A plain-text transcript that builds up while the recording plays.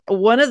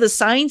one of the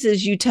signs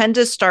is you tend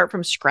to start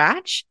from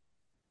scratch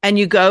and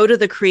you go to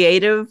the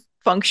creative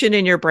function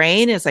in your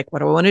brain. It's like, what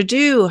do I want to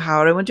do?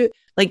 How do I want to do?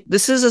 Like,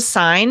 this is a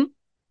sign.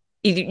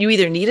 You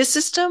either need a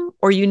system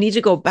or you need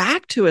to go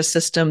back to a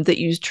system that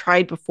you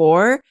tried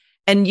before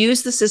and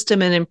use the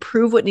system and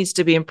improve what needs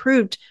to be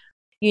improved.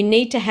 You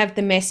need to have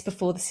the mess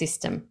before the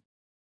system.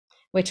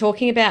 We're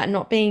talking about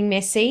not being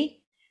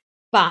messy,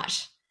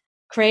 but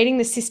creating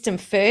the system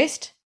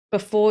first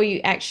before you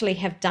actually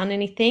have done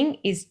anything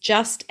is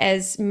just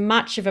as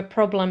much of a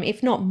problem,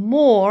 if not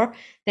more,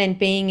 than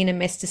being in a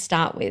mess to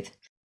start with.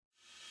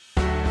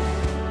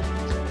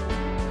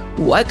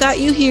 What got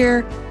you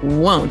here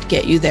won't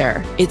get you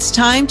there. It's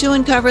time to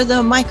uncover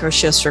the micro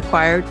shifts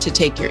required to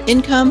take your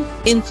income,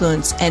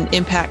 influence, and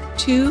impact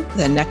to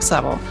the next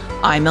level.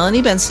 I'm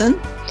Melanie Benson.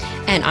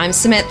 And I'm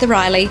Samantha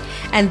Riley,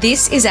 and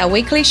this is our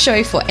weekly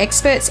show for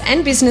experts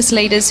and business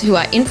leaders who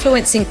are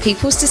influencing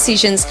people's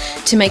decisions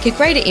to make a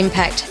greater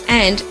impact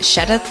and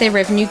shatter their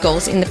revenue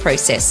goals in the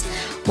process.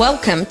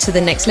 Welcome to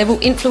the Next Level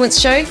Influence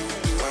Show.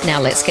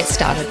 Now let's get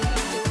started.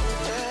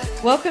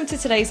 Welcome to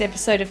today's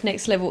episode of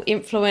Next Level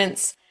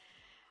Influence.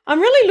 I'm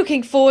really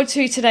looking forward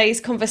to today's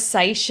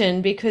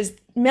conversation because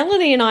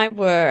Melanie and I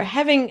were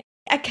having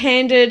a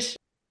candid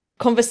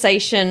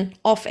conversation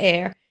off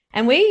air,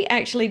 and we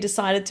actually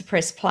decided to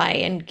press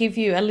play and give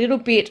you a little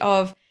bit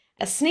of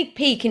a sneak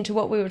peek into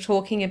what we were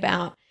talking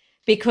about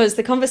because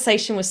the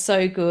conversation was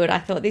so good. I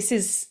thought this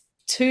is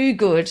too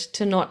good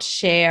to not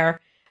share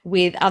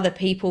with other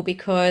people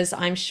because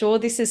I'm sure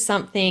this is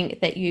something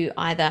that you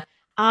either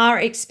are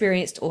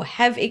experienced or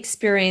have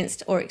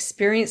experienced or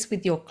experience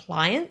with your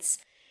clients.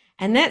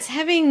 And that's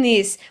having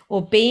this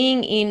or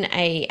being in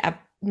a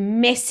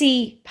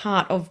messy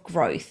part of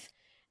growth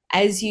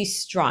as you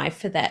strive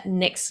for that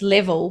next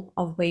level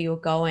of where you're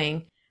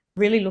going.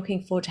 Really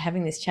looking forward to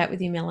having this chat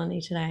with you, Melanie,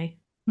 today.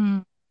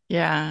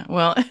 Yeah,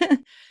 well,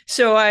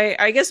 so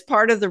I guess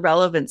part of the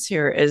relevance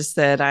here is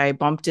that I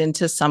bumped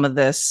into some of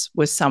this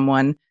with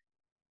someone.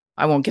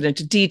 I won't get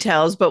into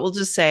details, but we'll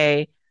just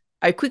say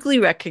I quickly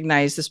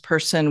recognized this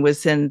person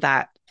was in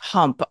that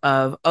hump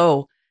of,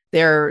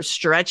 they're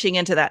stretching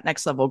into that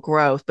next level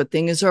growth, but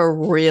things are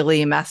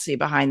really messy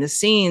behind the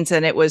scenes.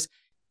 And it was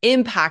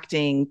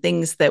impacting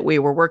things that we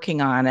were working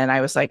on. And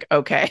I was like,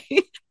 okay,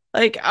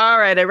 like, all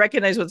right, I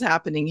recognize what's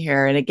happening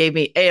here. And it gave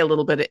me a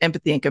little bit of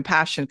empathy and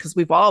compassion because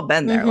we've all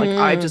been there. Like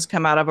I've just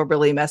come out of a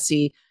really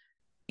messy,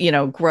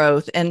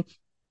 growth. And,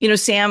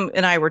 Sam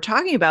and I were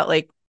talking about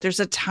like, there's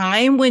a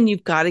time when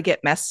you've got to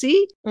get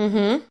messy.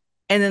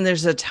 And then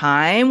there's a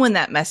time when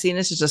that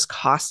messiness is just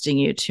costing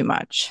you too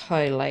much.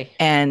 Totally.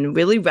 And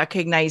really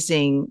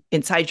recognizing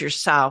inside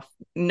yourself,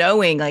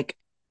 knowing like,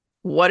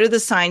 what are the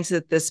signs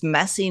that this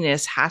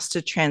messiness has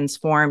to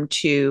transform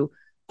to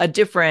a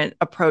different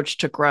approach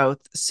to growth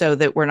so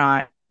that we're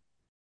not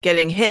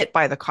getting hit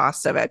by the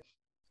cost of it.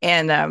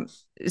 And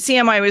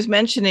Sam, I was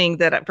mentioning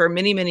that for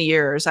many, many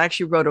years, I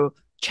actually wrote a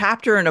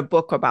chapter in a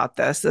book about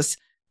this.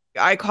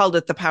 I called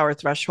it the power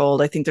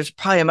threshold. I think there's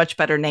probably a much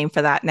better name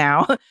for that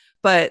now.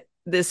 But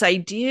this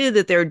idea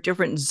that there are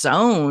different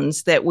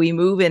zones that we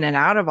move in and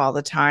out of all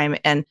the time.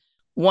 And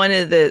one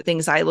of the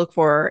things I look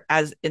for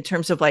as in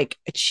terms of like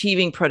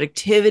achieving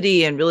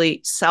productivity and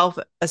really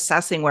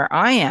self-assessing where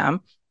I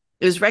am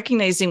is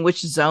recognizing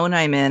which zone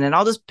I'm in. And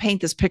I'll just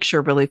paint this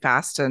picture really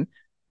fast and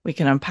we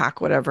can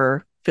unpack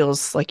whatever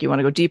feels like you want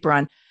to go deeper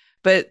on.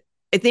 But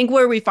I think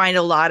where we find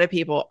a lot of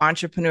people,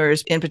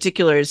 entrepreneurs in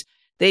particular, is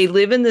they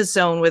live in this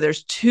zone where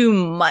there's too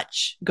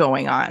much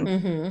going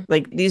on.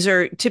 Like these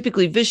are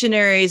typically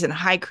visionaries and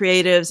high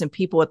creatives and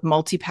people with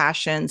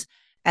multi-passions,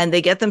 and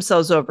they get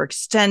themselves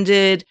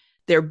overextended.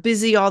 They're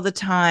busy all the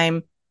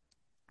time.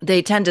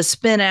 They tend to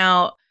spin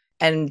out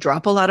and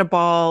drop a lot of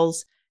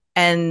balls.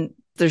 And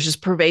there's this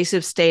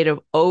pervasive state of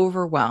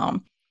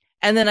overwhelm.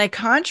 And then I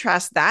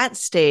contrast that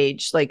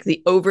stage, like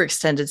the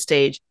overextended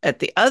stage. At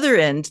the other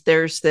end,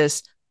 there's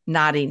this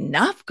not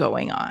enough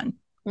going on.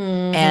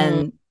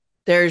 And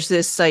there's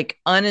this like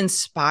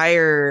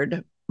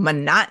uninspired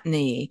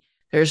monotony.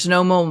 There's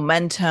no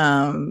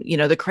momentum.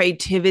 The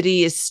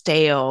creativity is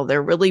stale.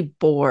 They're really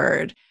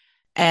bored.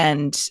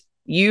 And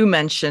you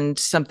mentioned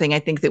something I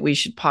think that we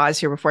should pause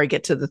here before I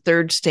get to the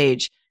third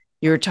stage.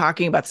 You were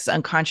talking about this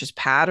unconscious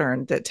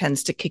pattern that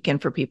tends to kick in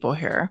for people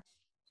here.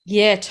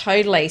 Yeah,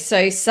 totally.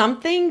 So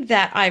something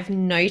that I've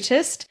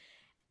noticed,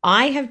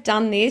 I have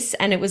done this,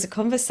 and it was a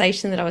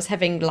conversation that I was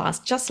having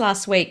just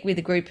last week with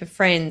a group of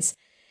friends,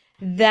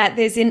 that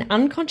there's an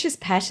unconscious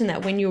pattern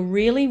that when you're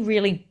really,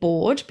 really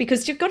bored,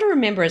 because you've got to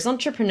remember as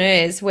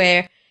entrepreneurs,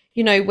 we're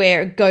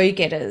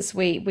go-getters,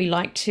 we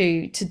like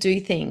to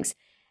do things.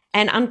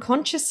 And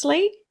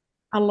unconsciously,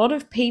 a lot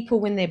of people,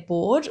 when they're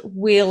bored,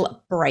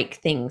 will break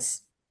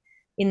things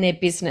in their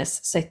business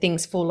so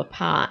things fall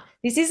apart.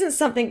 This isn't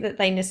something that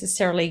they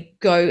necessarily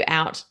go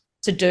out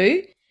to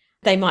do.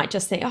 They might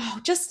just think,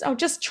 I'll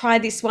just try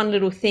this one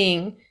little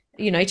thing,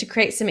 to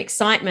create some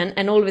excitement,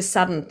 and all of a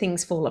sudden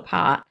things fall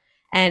apart.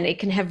 And it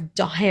can have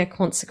dire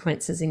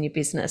consequences in your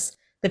business.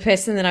 The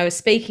person that I was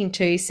speaking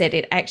to said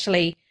it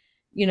actually,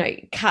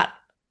 cut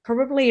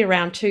probably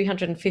around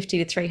 $250,000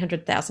 to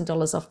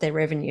 $300,000 off their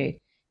revenue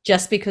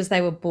just because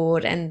they were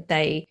bored and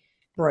they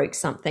broke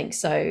something.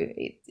 So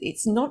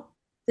it's not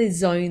the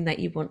zone that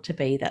you want to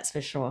be, that's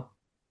for sure.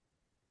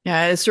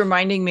 Yeah, it's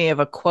reminding me of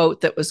a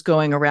quote that was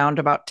going around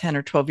about 10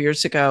 or 12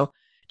 years ago.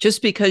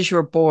 Just because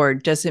you're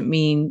bored doesn't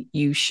mean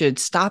you should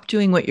stop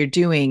doing what you're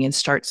doing and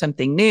start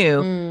something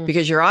new, Mm.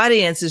 because your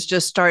audience is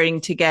just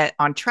starting to get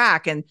on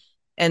track, and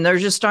they're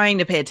just starting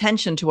to pay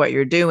attention to what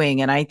you're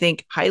doing. And I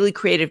think highly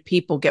creative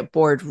people get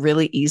bored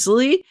really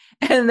easily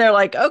and they're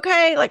like,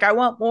 okay, like I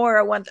want more.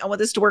 I want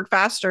this to work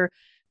faster.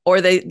 Or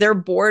they're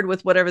bored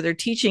with whatever they're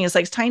teaching. It's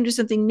like it's time to do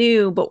something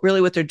new, but really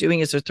what they're doing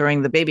is they're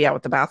throwing the baby out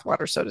with the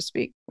bathwater, so to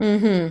speak.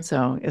 Mm-hmm.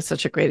 So it's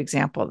such a great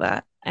example of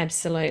that.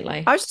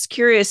 Absolutely. I was just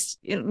curious,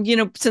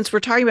 since we're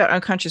talking about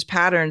unconscious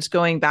patterns,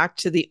 going back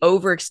to the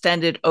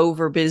overextended,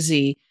 over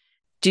busy,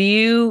 do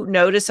you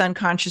notice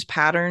unconscious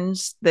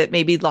patterns that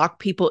maybe lock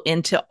people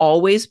into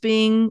always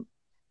being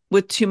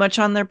with too much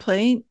on their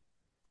plate?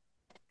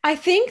 I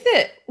think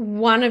that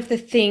one of the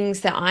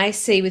things that I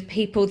see with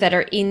people that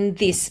are in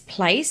this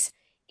place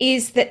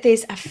is that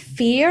there's a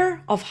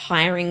fear of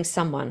hiring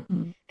someone.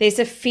 Mm. There's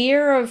a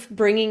fear of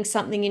bringing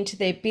something into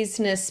their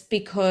business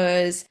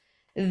because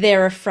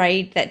they're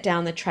afraid that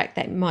down the track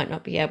they might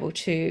not be able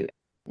to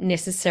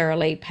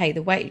necessarily pay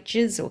the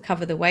wages or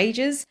cover the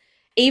wages,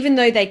 even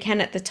though they can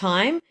at the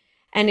time.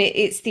 And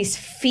it's this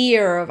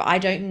fear of, I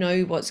don't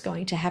know what's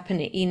going to happen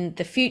in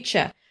the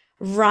future,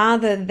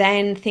 rather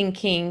than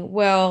thinking,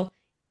 well,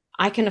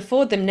 I can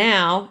afford them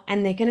now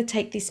and they're going to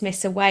take this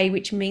mess away,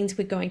 which means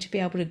we're going to be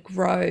able to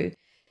grow.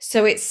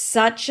 So it's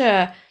such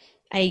a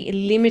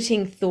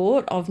limiting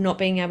thought of not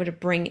being able to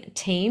bring a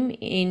team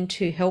in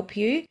to help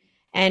you.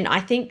 And I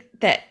think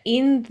that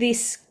in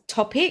this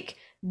topic,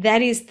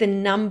 that is the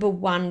number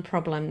one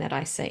problem that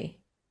I see.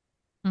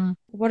 Mm.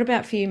 What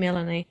about for you,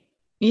 Melanie?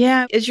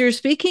 Yeah, as you're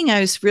speaking,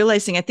 I was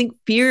realizing I think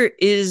fear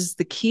is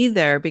the key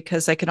there,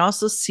 because I can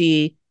also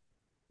see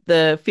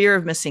the fear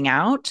of missing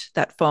out.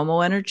 That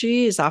FOMO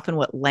energy is often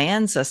what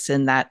lands us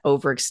in that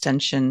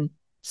overextension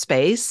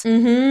space.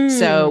 Mm-hmm.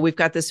 So we've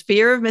got this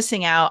fear of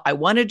missing out. I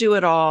want to do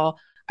it all.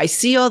 I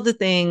see all the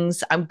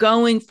things. I'm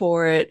going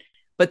for it.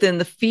 But then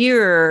the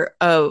fear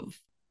of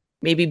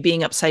maybe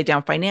being upside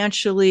down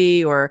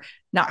financially or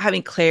not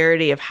having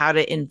clarity of how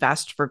to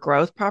invest for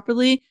growth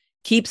properly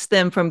keeps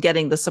them from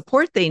getting the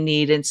support they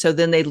need. And so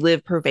then they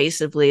live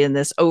pervasively in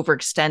this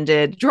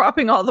overextended,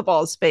 dropping all the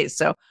balls space.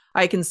 So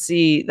I can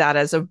see that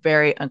as a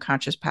very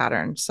unconscious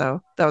pattern.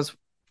 So that was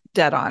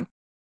dead on.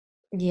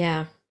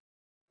 Yeah.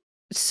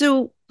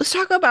 So let's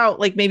talk about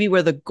like maybe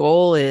where the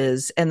goal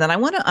is. And then I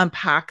want to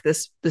unpack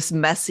this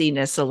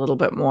messiness a little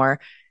bit more.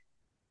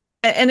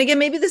 And again,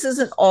 maybe this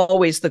isn't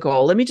always the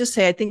goal. Let me just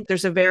say, I think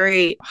there's a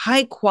very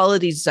high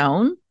quality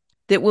zone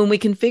that when we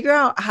can figure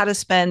out how to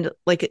spend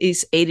like at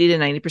least 80 to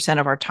 90%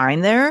 of our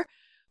time there,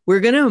 we're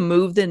going to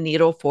move the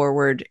needle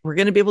forward. We're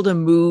going to be able to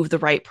move the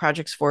right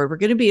projects forward. We're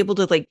going to be able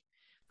to like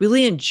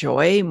really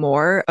enjoy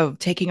more of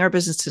taking our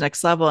business to the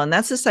next level. And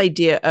that's this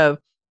idea of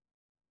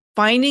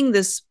finding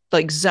this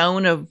like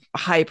zone of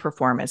high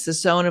performance,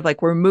 this zone of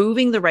like, we're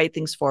moving the right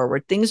things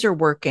forward. Things are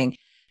working,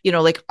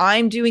 like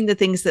I'm doing the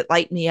things that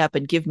light me up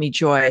and give me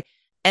joy.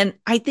 And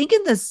I think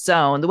in this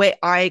zone, the way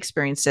I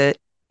experience it,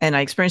 and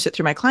I experience it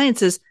through my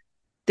clients, is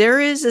there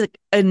is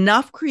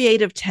enough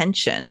creative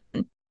tension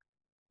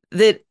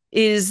that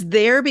is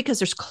there because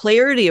there's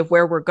clarity of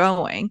where we're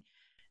going.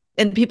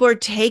 And people are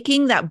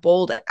taking that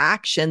bold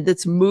action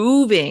that's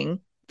moving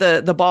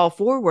the ball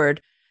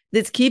forward,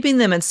 that's keeping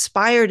them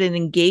inspired and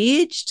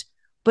engaged,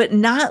 but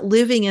not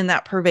living in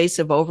that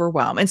pervasive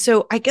overwhelm. And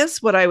so I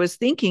guess what I was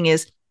thinking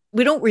is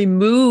we don't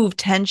remove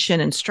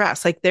tension and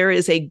stress. Like there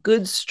is a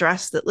good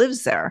stress that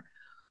lives there,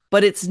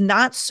 but it's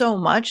not so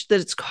much that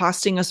it's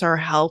costing us our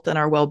health and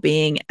our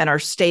well-being and our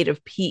state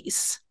of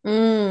peace.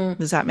 Mm.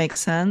 Does that make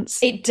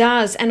sense? It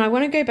does. And I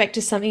want to go back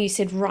to something you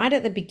said right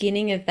at the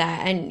beginning of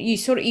that. And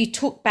you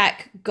took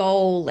back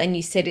goal and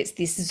you said it's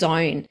this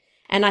zone.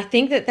 And I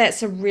think that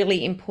that's a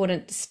really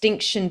important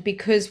distinction,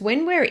 because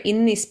when we're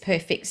in this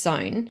perfect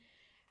zone,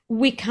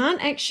 we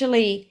can't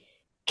actually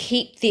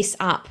keep this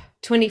up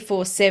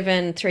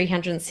 24/7,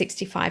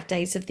 365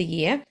 days of the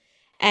year.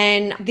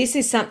 And this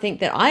is something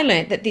that I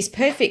learned, that this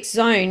perfect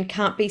zone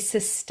can't be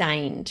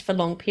sustained for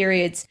long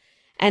periods.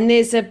 And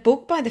there's a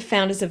book by the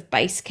founders of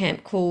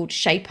Basecamp called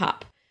Shape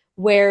Up,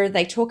 where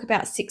they talk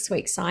about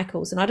 6-week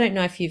cycles. And I don't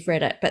know if you've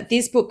read it, but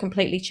this book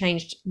completely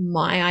changed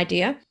my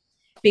idea,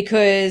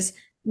 because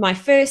my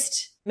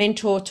first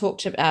mentor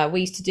talked about,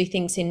 we used to do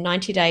things in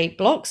 90-day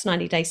blocks,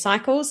 90-day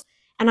cycles.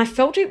 And I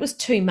felt it was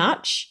too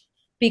much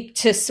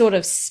to sort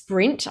of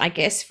sprint, I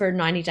guess, for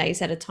 90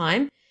 days at a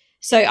time.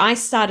 So I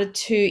started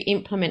to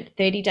implement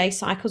 30-day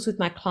cycles with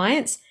my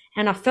clients,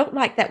 and I felt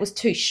like that was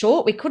too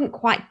short. We couldn't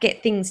quite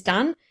get things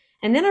done.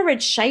 And then I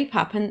read Shape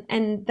Up,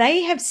 and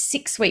they have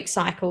 6-week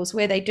cycles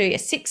where they do a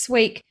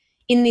 6-week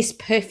in this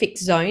perfect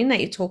zone that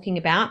you're talking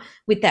about,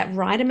 with that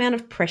right amount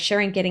of pressure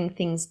and getting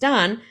things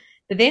done,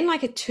 but then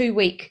like a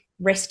 2-week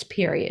rest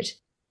period.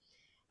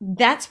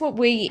 that's what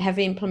we have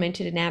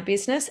implemented in our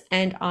business,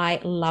 and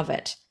I love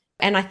it.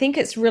 And I think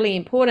it's really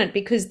important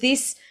because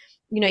this,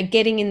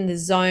 getting in the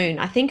zone,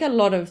 I think a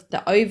lot of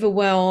the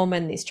overwhelm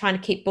and this trying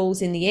to keep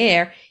balls in the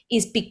air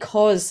is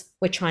because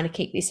we're trying to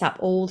keep this up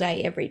all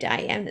day, every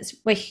day. And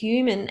we're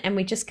human and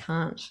we just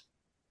can't.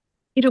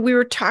 We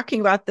were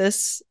talking about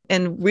this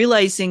and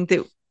realizing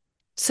that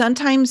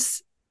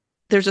sometimes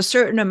there's a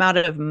certain amount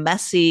of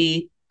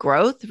messy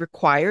growth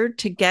required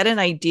to get an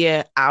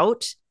idea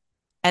out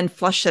and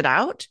flush it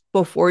out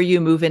before you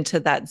move into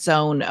that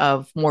zone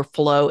of more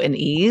flow and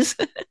ease.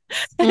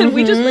 And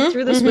we just went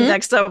through this with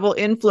Next Level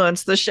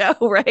Influence, the show,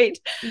 right?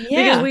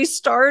 Yeah. Because we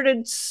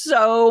started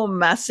so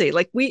messy.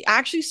 Like we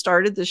actually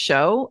started the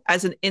show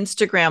as an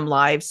Instagram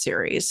live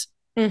series.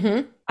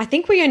 I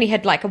think we only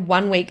had like a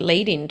 1 week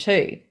lead in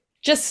too.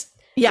 Just,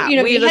 we had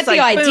the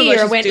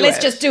idea and went, let's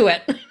just do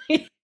it.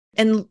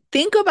 And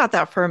think about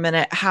that for a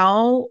minute.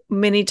 How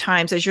many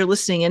times as you're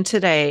listening in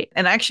today,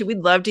 and actually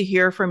we'd love to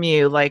hear from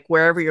you, like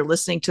wherever you're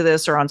listening to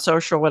this or on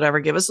social, whatever,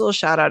 give us a little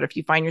shout out if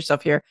you find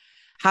yourself here.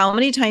 How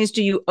many times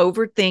do you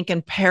overthink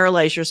and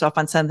paralyze yourself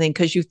on something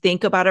because you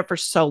think about it for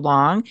so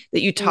long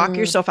that you talk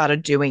yourself out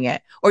of doing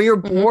it, or you're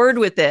bored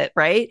with it,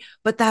 right?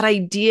 But that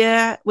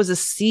idea was a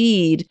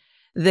seed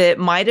that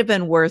might have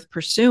been worth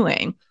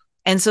pursuing.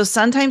 And so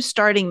sometimes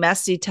starting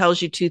messy tells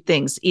you two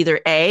things: either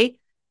A,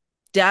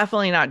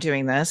 definitely not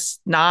doing this,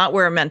 not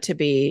where I'm meant to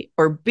be,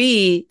 or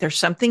B, there's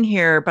something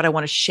here, but I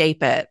want to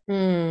shape it.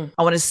 I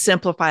want to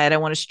simplify it. I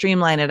want to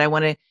streamline it. I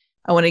want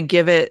to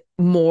give it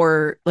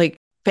more like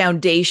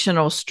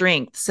foundational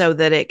strength so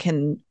that it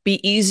can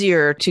be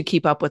easier to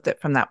keep up with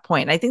it from that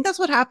point. And I think that's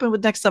what happened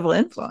with Next Level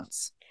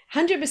Influence.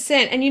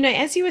 100%. And,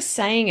 as you were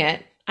saying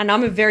it, and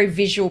I'm a very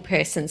visual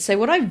person. So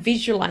what I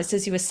visualized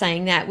as you were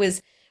saying that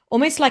was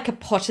almost like a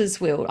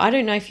potter's wheel. I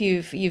don't know if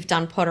you've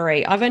done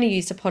pottery. I've only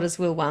used a potter's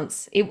wheel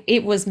once.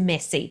 It was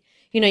messy.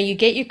 You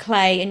get your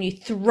clay and you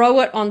throw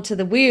it onto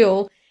the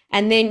wheel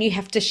and then you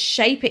have to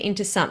shape it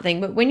into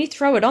something. But when you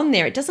throw it on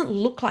there, it doesn't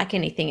look like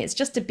anything. It's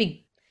just a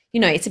big,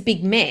 it's a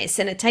big mess,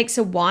 and it takes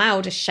a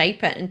while to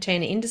shape it and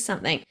turn it into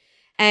something.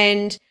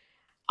 And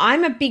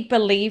I'm a big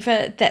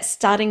believer that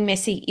starting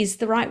messy is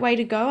the right way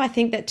to go. I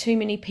think that too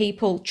many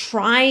people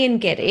try and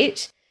get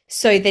it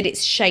so that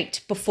it's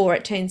shaped before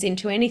it turns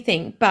into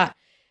anything. But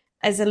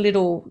as a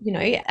little,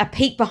 a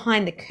peek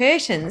behind the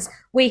curtains,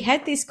 we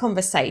had this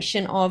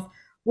conversation of,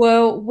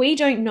 well, we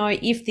don't know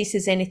if this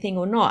is anything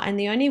or not. And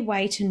the only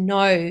way to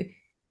know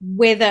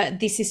whether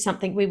this is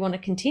something we want to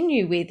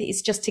continue with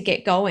is just to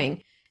get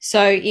going.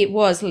 So it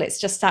was, let's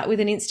just start with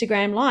an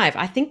Instagram live.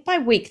 I think by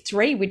week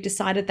 3, we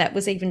decided that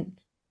was even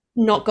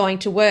not going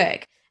to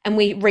work. And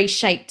we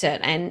reshaped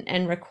it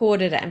and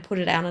recorded it and put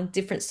it out on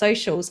different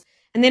socials.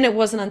 And then it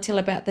wasn't until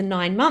about the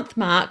 9-month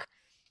mark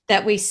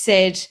that we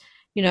said,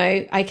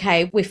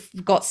 okay, we've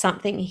got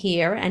something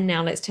here and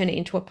now let's turn it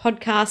into a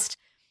podcast.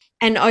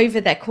 And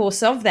over the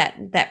course of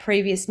that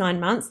previous 9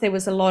 months, there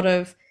was a lot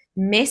of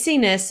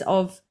messiness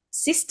of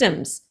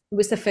systems. It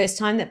was the first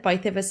time that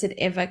both of us had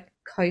ever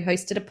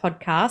co-hosted a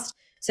podcast.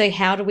 So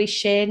how do we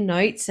share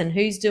notes and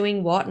who's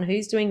doing what and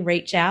who's doing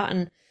reach out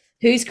and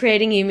who's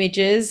creating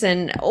images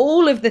and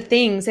all of the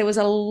things? There was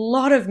a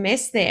lot of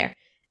mess there.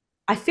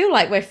 I feel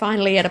like we're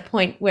finally at a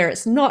point where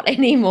it's not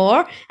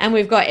anymore and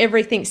we've got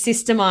everything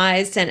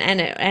systemized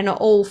and it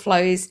all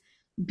flows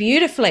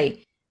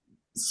beautifully.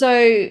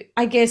 So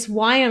I guess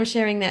why I'm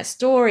sharing that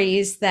story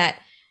is that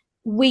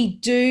we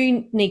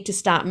do need to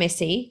start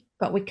messy,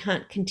 but we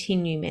can't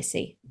continue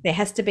messy. There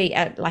has to be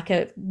a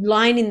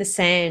line in the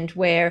sand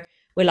where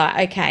we're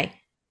like, okay,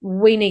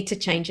 we need to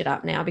change it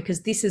up now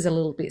because this is a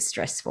little bit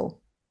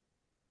stressful.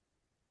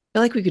 I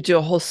feel like we could do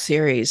a whole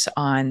series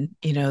on,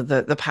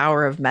 the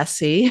power of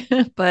messy,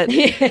 but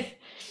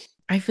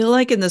I feel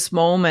like in this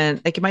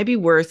moment, like it might be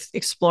worth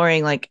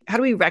exploring, like, how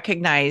do we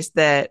recognize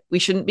that we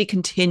shouldn't be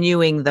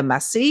continuing the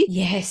messy?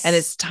 Yes. And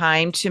it's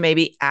time to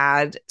maybe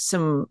add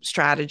some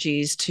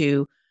strategies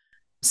to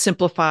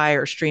simplify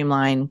or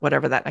streamline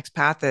whatever that next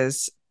path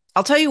is.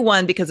 I'll tell you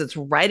one, because it's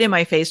right in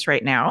my face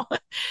right now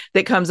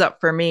that comes up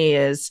for me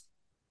is,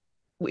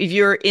 if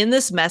you're in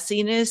this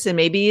messiness, and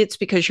maybe it's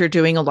because you're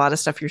doing a lot of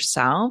stuff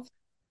yourself,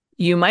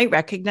 you might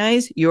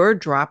recognize you're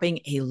dropping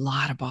a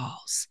lot of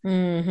balls.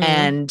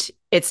 And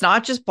it's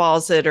not just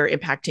balls that are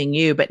impacting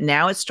you, but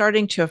now it's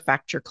starting to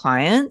affect your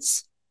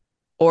clients,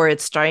 or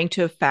it's starting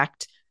to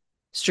affect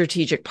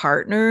strategic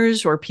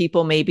partners or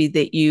people maybe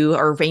that you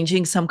are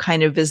arranging some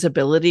kind of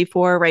visibility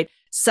for, right?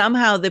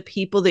 Somehow the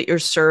people that you're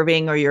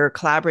serving or you're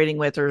collaborating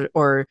with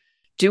or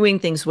doing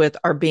things with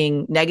are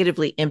being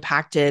negatively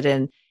impacted,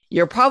 and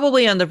you're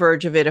probably on the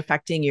verge of it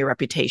affecting your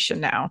reputation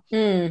now.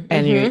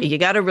 And you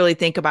got to really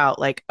think about,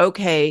 like,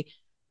 okay,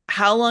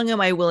 how long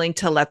am I willing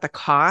to let the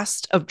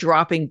cost of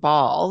dropping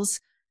balls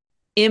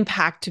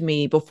impact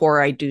me before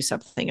I do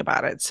something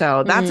about it?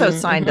 So that's a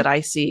sign that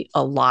I see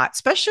a lot,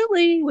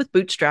 especially with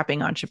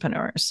bootstrapping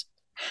entrepreneurs.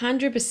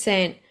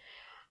 100%.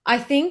 I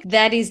think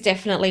that is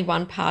definitely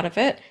one part of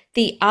it.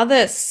 The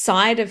other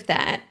side of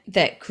that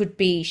could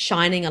be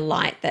shining a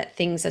light that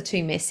things are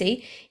too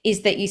messy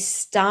is that you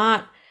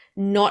start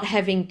not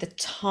having the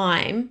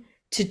time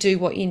to do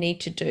what you need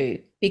to do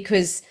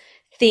because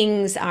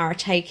things are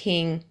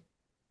taking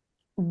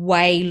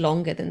way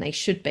longer than they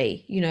should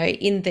be. You know,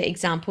 in the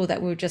example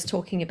that we were just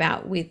talking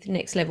about with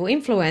Next Level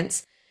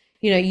Influence,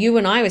 you know, you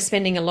and I were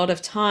spending a lot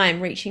of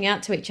time reaching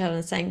out to each other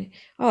and saying,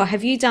 oh,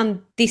 have you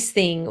done this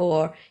thing?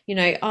 Or, you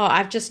know, oh,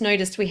 I've just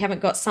noticed we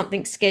haven't got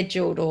something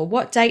scheduled, or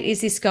what date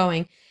is this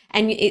going?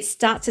 And it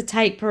starts to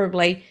take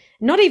probably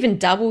not even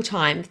double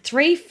time,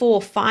 3,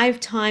 4, 5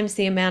 times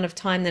the amount of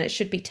time that it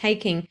should be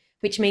taking,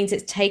 which means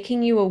it's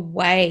taking you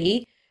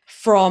away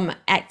from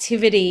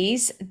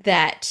activities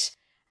that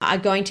are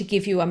going to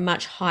give you a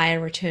much higher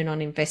return on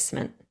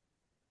investment.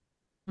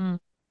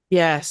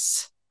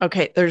 Yes.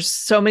 Okay. There's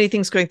so many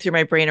things going through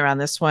my brain around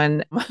this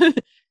one.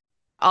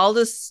 All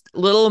this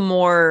little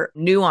more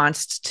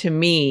nuanced to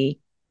me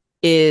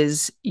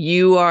is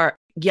you are,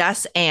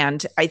 yes.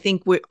 And I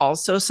think we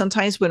also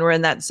sometimes when we're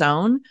in that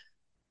zone,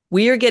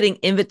 we are getting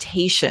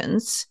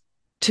invitations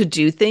to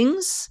do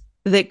things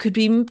that could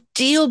be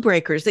deal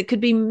breakers, that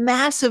could be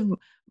massive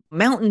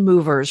mountain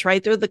movers,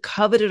 right? They're the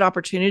coveted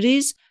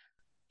opportunities.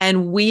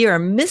 And we are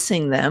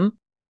missing them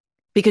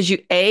because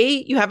you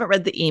haven't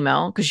read the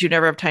email because you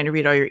never have time to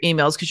read all your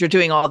emails because you're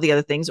doing all the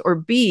other things, or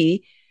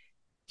B,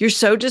 you're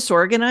so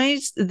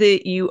disorganized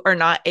that you are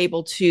not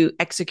able to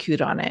execute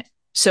on it.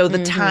 So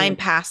the time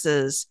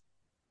passes.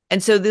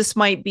 And so this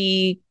might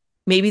be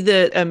maybe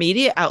the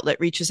media outlet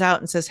reaches out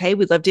and says, hey,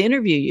 we'd love to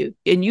interview you.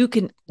 And you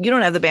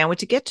don't have the bandwidth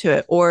to get to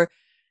it. Or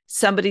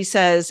somebody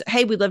says,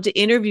 hey, we'd love to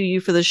interview you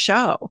for the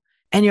show.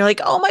 And you're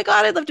like, oh my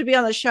God, I'd love to be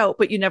on the show,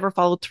 but you never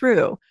followed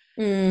through.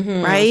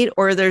 Right.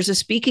 Or there's a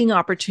speaking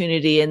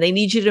opportunity and they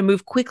need you to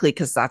move quickly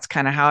because that's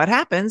kind of how it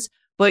happens.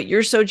 But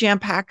you're so jam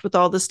packed with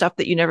all the stuff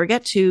that you never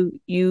get to,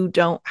 you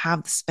don't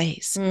have the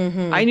space.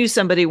 I knew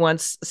somebody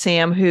once,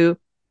 Sam, who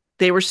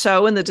they were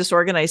so in the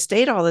disorganized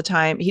state all the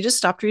time. He just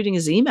stopped reading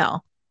his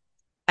email.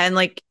 And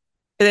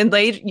then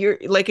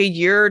a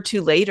year or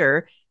two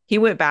later, he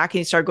went back and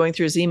he started going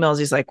through his emails.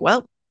 He's like,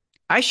 well,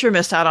 I sure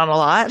missed out on a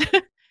lot.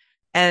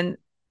 And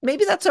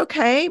maybe that's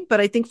okay.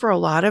 But I think for a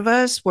lot of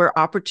us where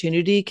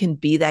opportunity can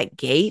be that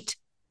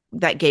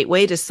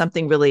gateway to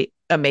something really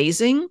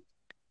amazing,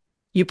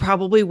 you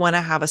probably want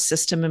to have a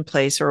system in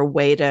place or a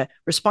way to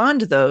respond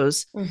to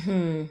those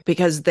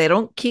because they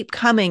don't keep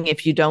coming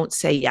if you don't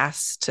say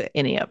yes to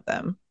any of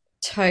them.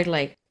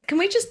 Totally. Can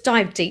we just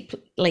dive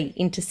deeply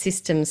into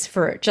systems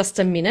for just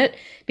a minute?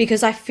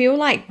 Because I feel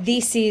like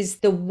this is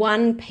the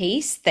one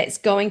piece that's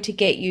going to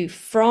get you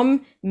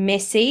from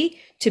messy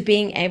to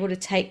being able to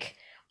take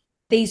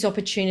these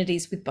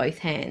opportunities with both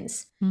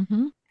hands.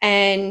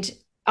 And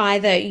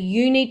either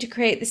you need to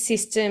create the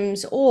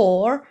systems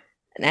or,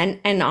 and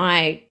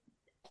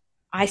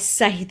I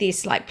say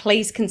this, like,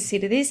 please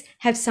consider this,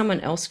 have someone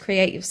else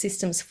create your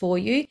systems for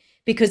you.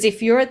 Because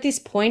if you're at this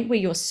point where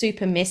you're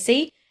super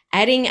messy,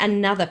 adding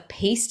another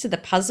piece to the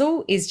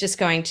puzzle is just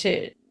going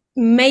to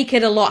make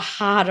it a lot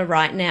harder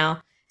right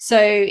now. So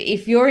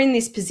if you're in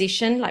this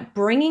position, like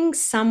bringing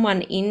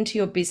someone into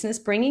your business,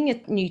 bringing a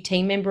new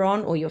team member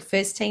on or your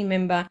first team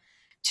member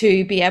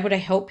to be able to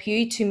help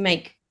you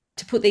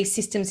to put these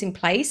systems in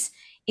place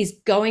is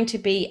going to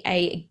be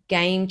a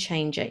game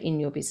changer in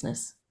your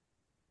business.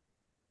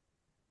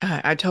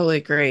 I totally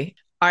agree.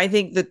 I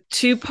think the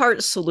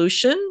 2-part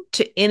solution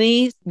to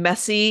any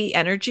messy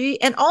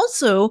energy, and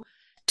also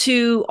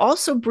to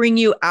bring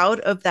you out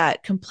of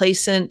that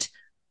complacent,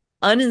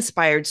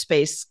 uninspired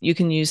space, you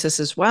can use this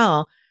as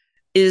well,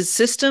 is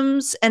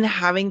systems and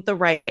having the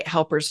right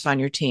helpers on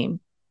your team.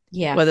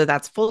 Yeah. Whether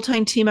that's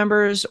full-time team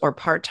members or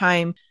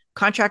part-time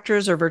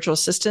contractors or virtual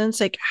assistants,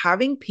 like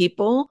having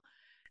people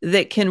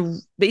that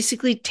can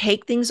basically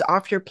take things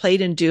off your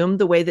plate and do them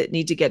the way that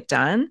need to get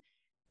done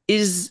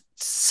is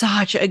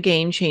such a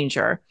game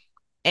changer.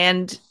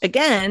 And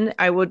again,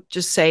 I would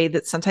just say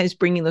that sometimes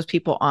bringing those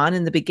people on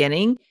in the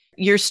beginning,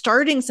 you're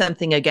starting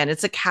something again.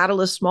 It's a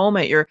catalyst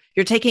moment. You're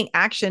taking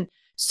action.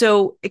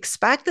 So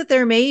expect that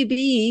there may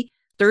be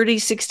 30,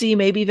 60,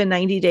 maybe even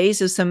 90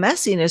 days of some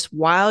messiness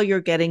while you're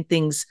getting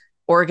things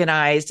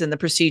organized and the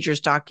procedures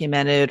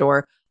documented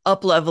or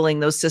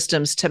up-leveling those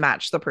systems to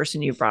match the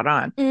person you brought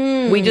on.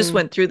 We just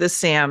went through this,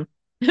 Sam.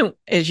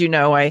 As you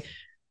know, I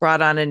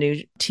brought on a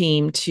new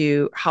team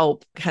to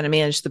help kind of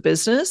manage the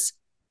business.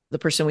 The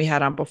person we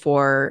had on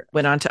before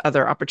went on to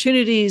other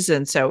opportunities.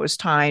 And so it was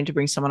time to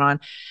bring someone on.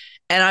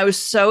 And I was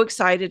so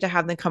excited to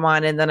have them come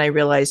on. And then I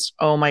realized,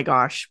 oh my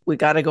gosh, we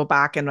got to go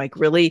back and like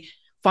really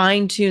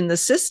fine tune the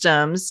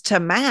systems to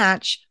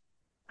match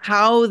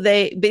how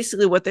they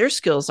basically what their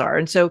skills are.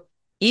 And so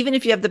even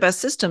if you have the best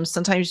systems,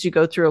 sometimes you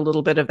go through a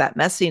little bit of that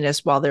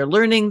messiness while they're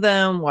learning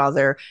them, while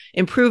they're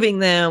improving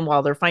them,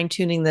 while they're fine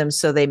tuning them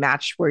so they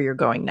match where you're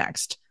going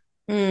next.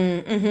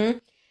 Mm-hmm.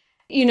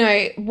 You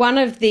know, one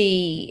of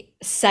the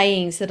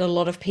sayings that a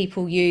lot of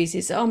people use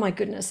is, oh my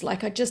goodness,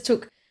 like I just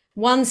took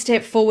 1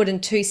 step forward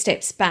and 2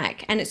 steps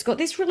back. And it's got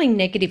this really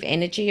negative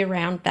energy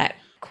around that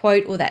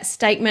quote or that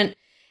statement.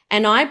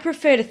 And I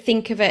prefer to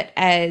think of it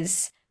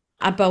as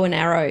a bow and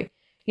arrow.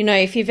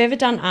 if you've ever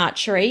done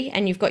archery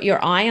and you've got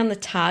your eye on the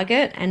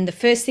target and the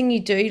first thing you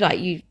do, like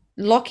you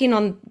lock in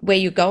on where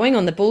you're going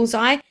on the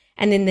bullseye,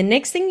 and then the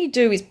next thing you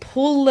do is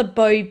pull the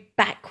bow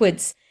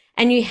backwards,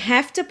 and you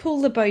have to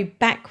pull the bow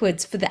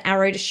backwards for the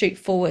arrow to shoot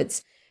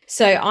forwards.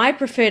 So I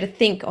prefer to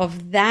think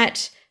of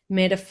that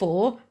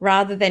metaphor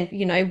rather than,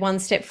 one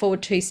step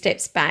forward, two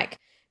steps back,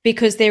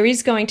 because there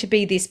is going to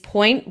be this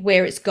point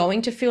where it's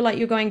going to feel like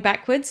you're going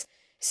backwards.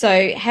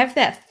 So have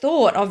that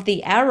thought of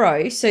the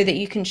arrow so that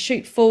you can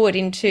shoot forward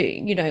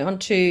into,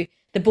 onto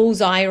the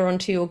bullseye or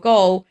onto your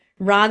goal,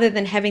 rather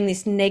than having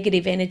this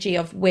negative energy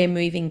of we're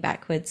moving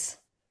backwards.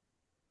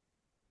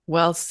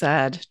 Well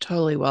said.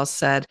 Totally well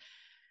said.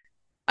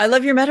 I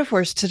love your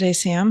metaphors today,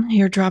 Sam.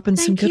 You're dropping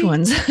some good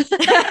ones.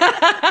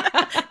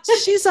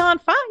 She's on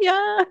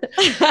fire.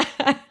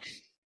 I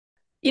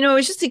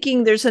was just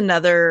thinking there's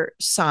another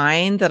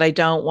sign that I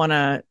don't want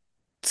to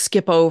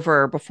skip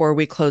over before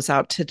we close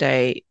out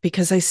today,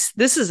 because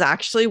this is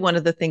actually one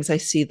of the things I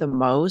see the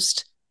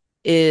most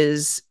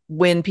is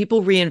when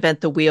people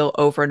reinvent the wheel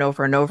over and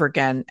over and over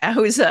again.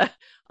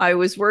 I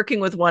was working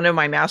with one of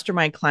my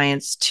mastermind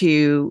clients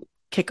to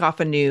kick off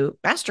a new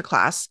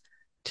masterclass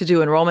to do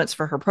enrollments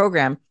for her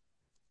program.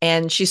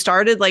 And she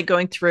started like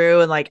going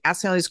through and like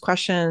asking all these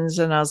questions.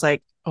 And I was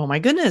like, oh my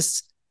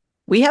goodness,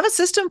 we have a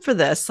system for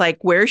this. Like,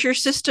 where's your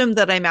system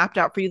that I mapped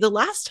out for you the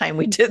last time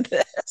we did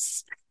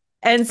this?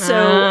 And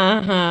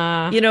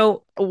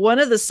so, one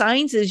of the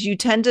signs is you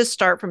tend to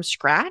start from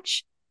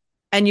scratch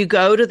and you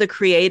go to the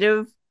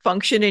creative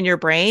function in your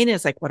brain.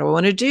 It's like, what do I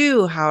want to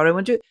do? How do I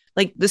want to do it?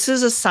 Like, this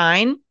is a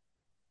sign.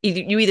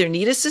 You either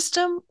need a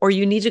system or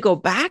you need to go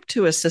back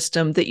to a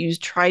system that you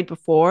tried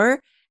before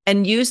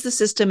and use the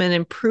system and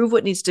improve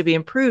what needs to be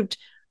improved.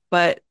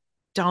 But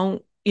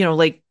don't,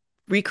 like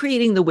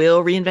recreating the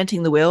wheel,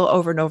 reinventing the wheel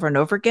over and over and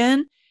over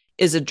again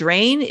is a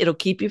drain. It'll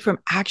keep you from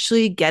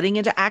actually getting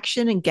into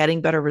action and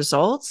getting better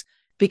results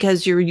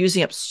because you're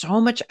using up so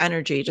much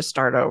energy to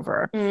start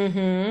over.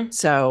 Mm-hmm.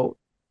 So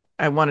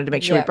I wanted to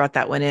make sure we brought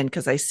that one in,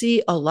 because I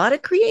see a lot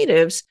of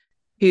creatives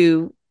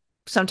who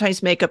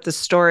sometimes make up the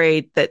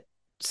story that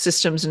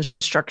systems and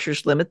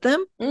structures limit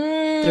them.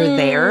 They're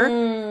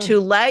there to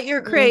let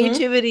your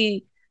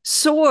creativity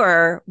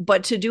soar,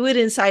 but to do it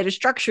inside a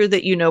structure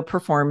that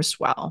performs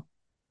well.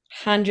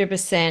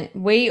 100%.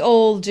 We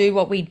all do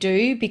what we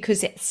do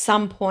because at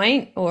some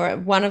point, or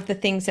one of the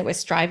things that we're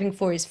striving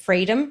for is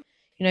freedom.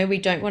 We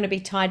don't want to be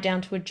tied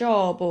down to a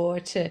job or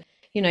to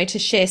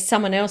share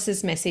someone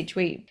else's message.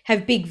 We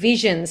have big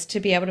visions to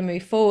be able to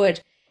move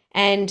forward.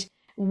 And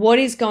what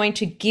is going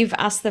to give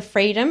us the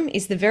freedom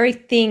is the very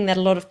thing that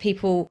a lot of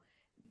people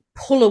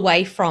pull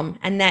away from,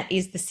 and that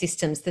is the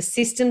systems. The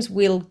systems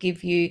will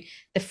give you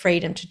the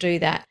freedom to do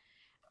that.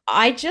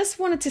 I just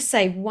wanted to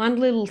say one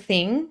little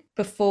thing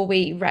before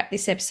we wrap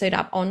this episode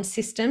up on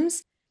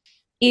systems,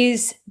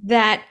 is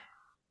that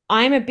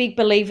I'm a big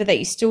believer that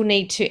you still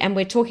need to, and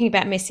we're talking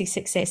about messy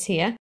success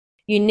here,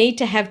 you need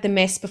to have the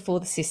mess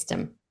before the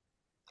system.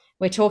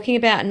 We're talking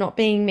about not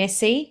being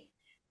messy,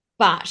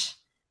 but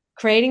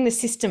creating the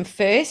system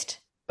first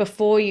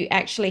before you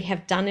actually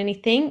have done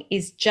anything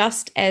is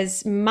just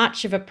as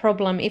much of a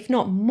problem, if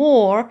not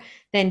more,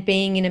 than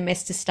being in a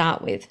mess to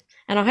start with.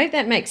 And I hope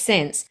that makes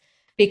sense,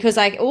 because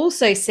I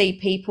also see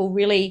people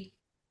really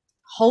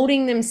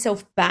holding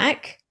themselves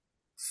back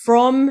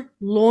from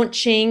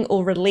launching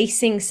or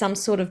releasing some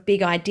sort of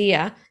big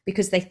idea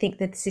because they think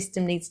that the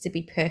system needs to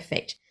be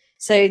perfect.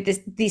 So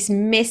this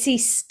messy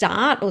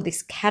start or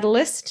this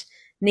catalyst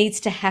needs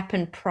to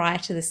happen prior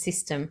to the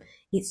system.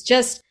 It's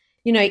just,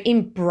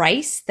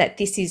 embrace that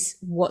this is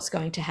what's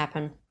going to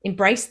happen.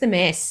 Embrace the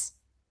mess.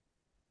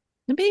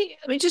 Let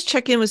me just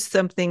check in with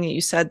something that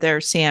you said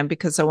there, Sam,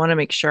 because I want to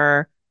make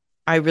sure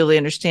I really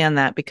understand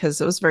that,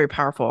 because it was very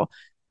powerful.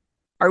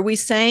 Are we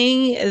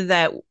saying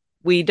that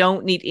we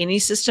don't need any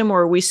system,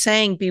 or are we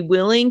saying be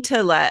willing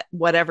to let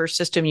whatever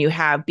system you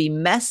have be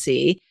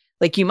messy?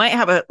 Like you might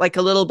have a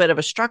little bit of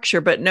a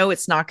structure, but no,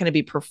 it's not going to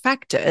be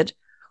perfected.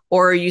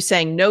 Or are you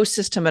saying no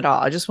system at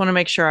all? I just want to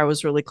make sure I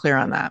was really clear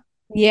on that.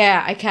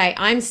 Yeah. Okay.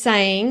 I'm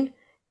saying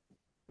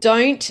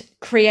don't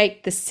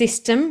create the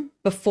system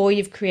before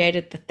you've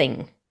created the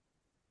thing.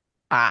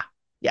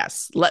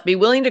 Yes. Be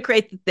willing to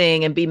create the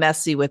thing and be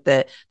messy with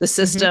it. The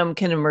system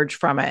can emerge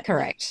from it.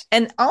 Correct.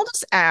 And I'll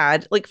just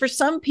add, like for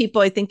some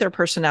people, I think their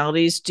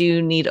personalities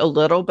do need a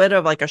little bit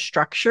of like a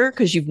structure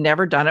because you've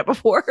never done it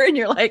before. And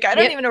you're like, I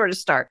don't even know where to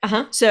start.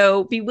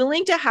 So be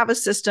willing to have a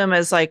system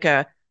as like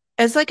a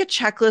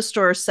checklist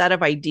or a set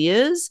of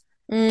ideas.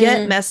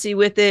 Get messy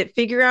with it,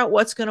 figure out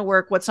what's going to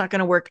work, what's not going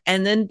to work,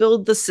 and then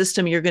build the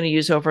system you're going to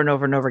use over and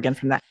over and over again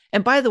from that.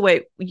 And by the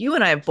way, you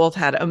and I have both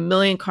had a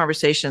million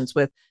conversations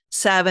with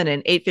 7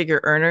 and 8 figure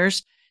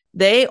earners.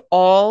 They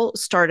all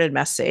started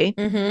messy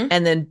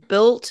and then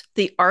built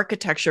the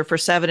architecture for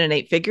 7 and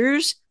 8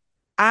 figures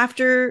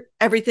after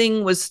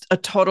everything was a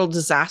total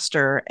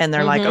disaster. And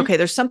they're like, okay,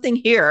 there's something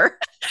here,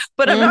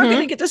 but I'm not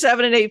going to get to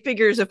 7 and 8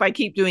 figures if I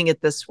keep doing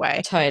it this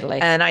way. Totally.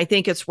 And I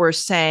think it's worth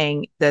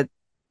saying that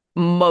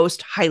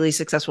most highly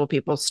successful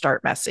people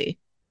start messy.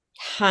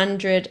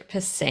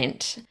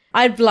 100%.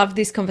 I've loved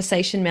this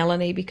conversation,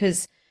 Melanie,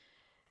 because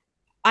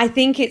I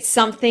think it's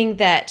something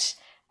that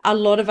a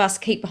lot of us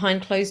keep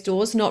behind closed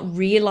doors, not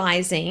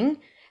realizing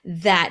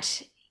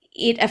that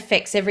it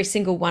affects every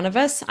single one of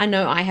us. I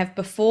know I have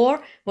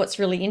before. What's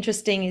really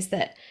interesting is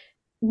that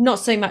not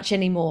so much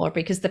anymore,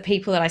 because the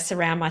people that I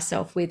surround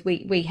myself with,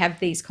 we have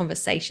these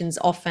conversations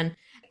often,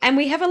 and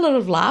we have a lot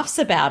of laughs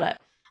about it,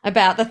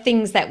 about the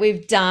things that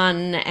we've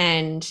done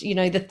and,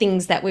 the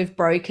things that we've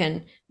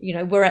broken.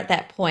 We're at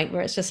that point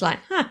where it's just like,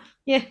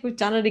 yeah, we've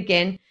done it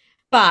again.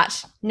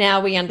 But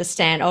now we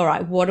understand, all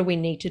right, what do we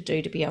need to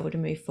do to be able to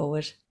move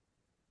forward?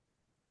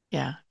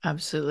 Yeah,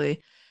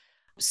 absolutely.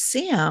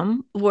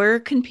 Sam, where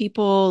can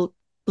people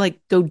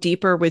go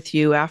deeper with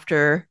you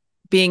after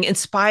being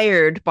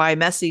inspired by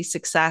messy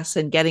success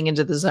and getting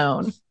into the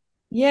zone?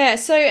 Yeah,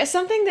 so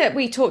something that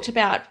we talked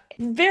about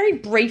very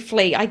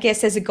briefly, I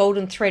guess, as a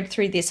golden thread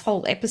through this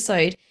whole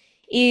episode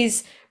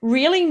is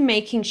really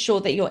making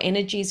sure that your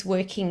energy is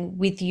working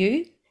with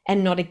you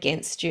and not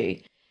against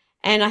you.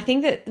 And I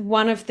think that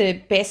one of the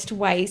best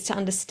ways to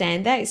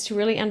understand that is to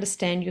really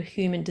understand your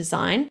human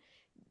design,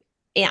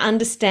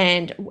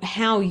 understand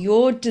how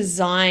you're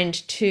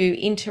designed to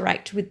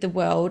interact with the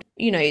world,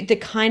 the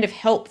kind of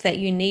help that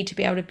you need to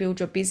be able to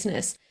build your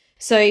business.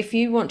 So if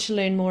you want to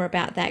learn more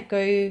about that,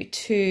 go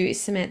to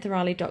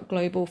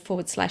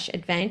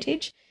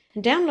samanthariley.global/advantage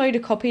and download a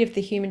copy of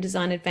the Human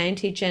Design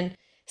Advantage and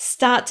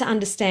start to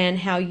understand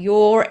how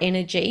your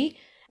energy,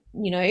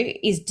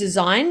 is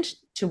designed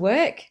to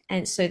work,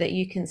 and so that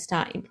you can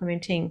start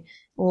implementing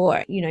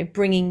or,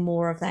 bringing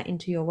more of that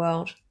into your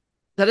world.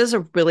 That is a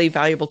really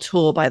valuable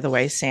tool, by the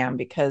way, Sam,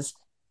 because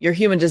your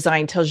human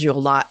design tells you a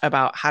lot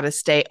about how to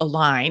stay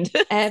aligned.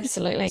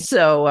 Absolutely.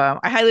 So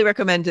I highly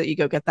recommend that you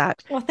go get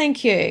that. Well,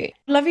 thank you. I'd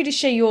love you to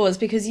share yours,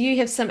 because you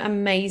have some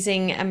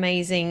amazing,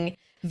 amazing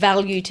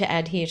value to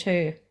add here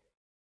too.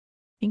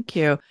 Thank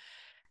you.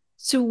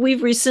 So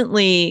we've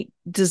recently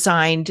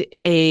designed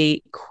a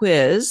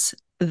quiz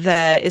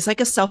that is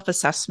like a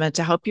self-assessment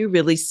to help you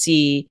really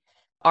see,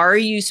 are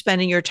you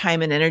spending your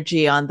time and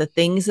energy on the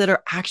things that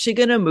are actually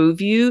going to move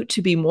you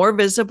to be more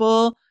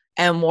visible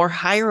and more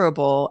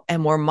hireable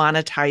and more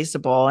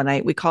monetizable?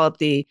 And we call it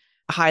the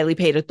highly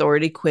paid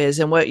authority quiz.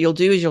 And what you'll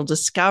do is you'll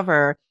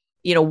discover,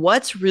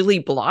 what's really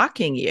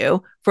blocking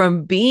you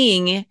from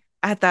being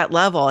at that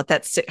level, at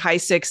that high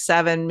 6,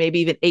 7, maybe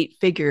even 8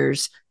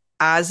 figures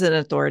as an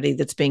authority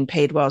that's being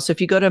paid well. So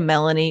if you go to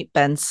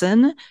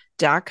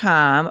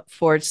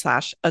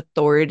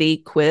melaniebenson.com/authority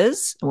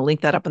quiz, and we'll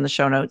link that up in the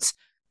show notes,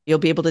 you'll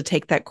be able to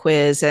take that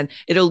quiz, and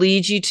it'll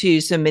lead you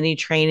to some mini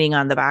training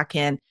on the back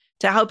end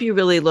to help you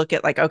really look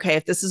at okay,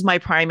 if this is my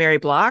primary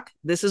block,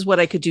 this is what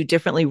I could do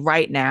differently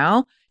right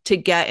now to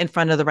get in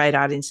front of the right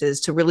audiences,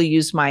 to really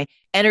use my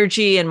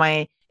energy and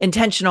my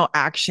intentional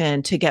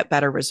action to get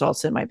better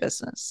results in my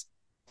business.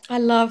 I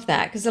love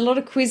that, because a lot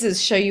of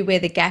quizzes show you where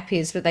the gap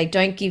is, but they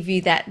don't give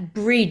you that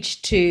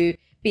bridge to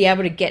be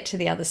able to get to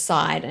the other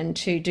side and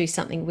to do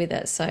something with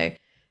it. So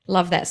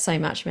love that so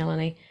much,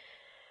 Melanie.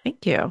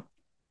 Thank you.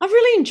 I've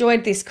really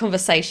enjoyed this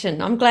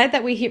conversation. I'm glad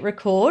that we hit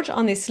record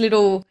on this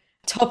little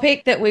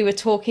topic that we were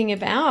talking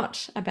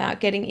about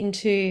getting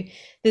into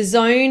the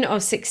zone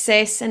of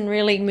success and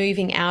really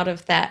moving out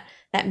of that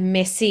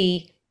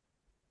messy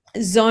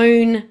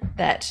zone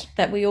that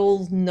we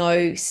all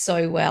know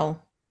so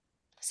well.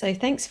 So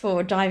thanks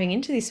for diving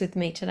into this with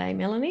me today,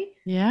 Melanie.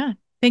 Yeah,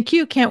 thank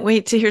you. Can't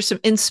wait to hear some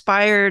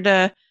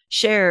inspired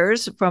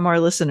shares from our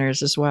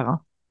listeners as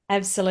well.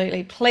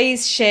 Absolutely.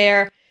 Please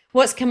share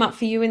what's come up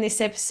for you in this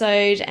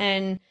episode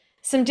and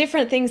some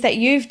different things that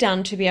you've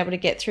done to be able to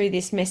get through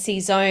this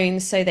messy zone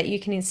so that you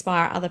can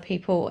inspire other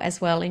people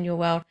as well in your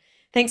world.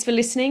 Thanks for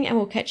listening, and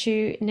we'll catch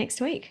you next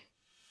week.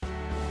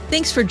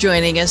 Thanks for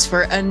joining us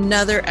for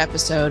another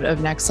episode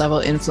of Next Level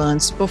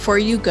Influence. Before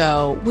you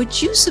go,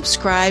 would you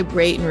subscribe,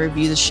 rate, and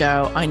review the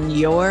show on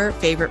your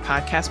favorite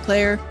podcast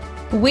player?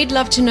 We'd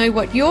love to know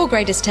what your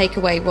greatest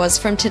takeaway was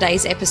from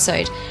today's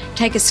episode.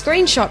 Take a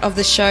screenshot of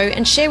the show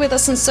and share with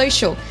us on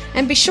social,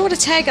 and be sure to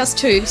tag us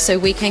too so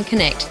we can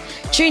connect.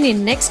 Tune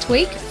in next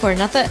week for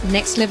another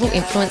Next Level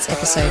Influence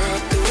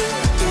episode.